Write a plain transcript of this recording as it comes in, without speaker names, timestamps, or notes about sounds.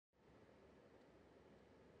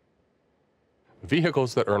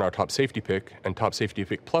Vehicles that earn our Top Safety Pick and Top Safety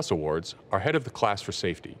Pick Plus awards are head of the class for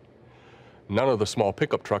safety. None of the small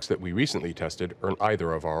pickup trucks that we recently tested earn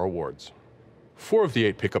either of our awards. 4 of the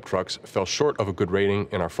 8 pickup trucks fell short of a good rating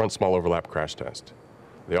in our front small overlap crash test.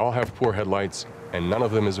 They all have poor headlights, and none of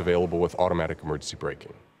them is available with automatic emergency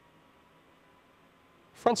braking.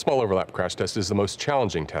 Front small overlap crash test is the most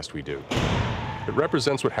challenging test we do. It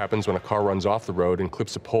represents what happens when a car runs off the road and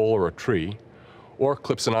clips a pole or a tree, or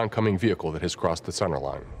clips an oncoming vehicle that has crossed the center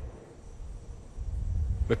line.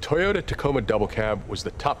 The Toyota Tacoma double cab was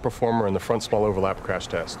the top performer in the front small overlap crash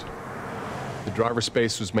test. The driver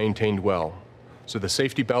space was maintained well, so the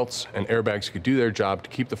safety belts and airbags could do their job to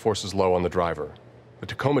keep the forces low on the driver. The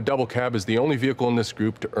Tacoma double cab is the only vehicle in this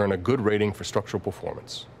group to earn a good rating for structural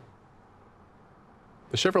performance.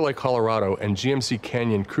 The Chevrolet Colorado and GMC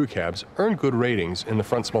Canyon crew cabs earned good ratings in the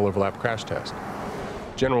front small overlap crash test.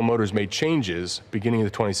 General Motors made changes beginning of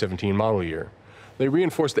the 2017 model year. They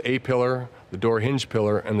reinforced the A-pillar, the door hinge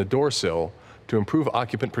pillar, and the door sill to improve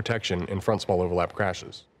occupant protection in front small overlap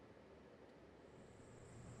crashes.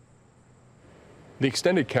 The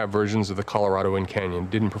extended cab versions of the Colorado and Canyon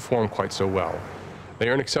didn't perform quite so well. They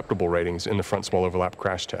earned acceptable ratings in the front small overlap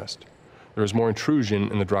crash test. There is more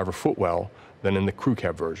intrusion in the driver footwell than in the crew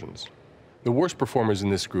cab versions. The worst performers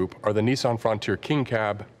in this group are the Nissan Frontier King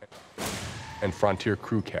Cab and Frontier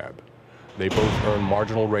Crew Cab. They both earned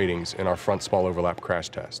marginal ratings in our front small overlap crash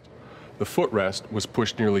test. The footrest was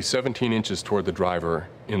pushed nearly 17 inches toward the driver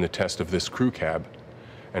in the test of this crew cab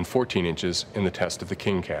and 14 inches in the test of the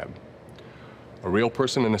King Cab. A real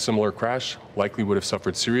person in a similar crash likely would have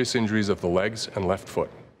suffered serious injuries of the legs and left foot.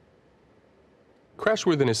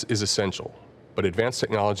 Crashworthiness is essential, but advanced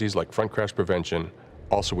technologies like front crash prevention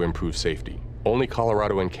also improve safety. Only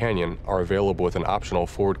Colorado and Canyon are available with an optional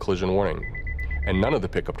forward collision warning, and none of the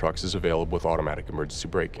pickup trucks is available with automatic emergency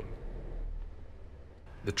braking.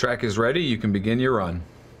 The track is ready, you can begin your run.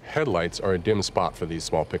 Headlights are a dim spot for these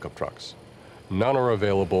small pickup trucks. None are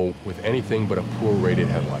available with anything but a poor rated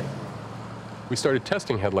headlight. We started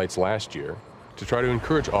testing headlights last year to try to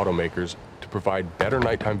encourage automakers to provide better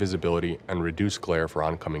nighttime visibility and reduce glare for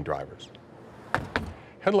oncoming drivers.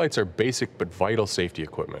 Headlights are basic but vital safety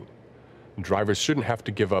equipment. Drivers shouldn't have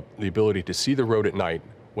to give up the ability to see the road at night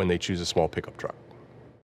when they choose a small pickup truck.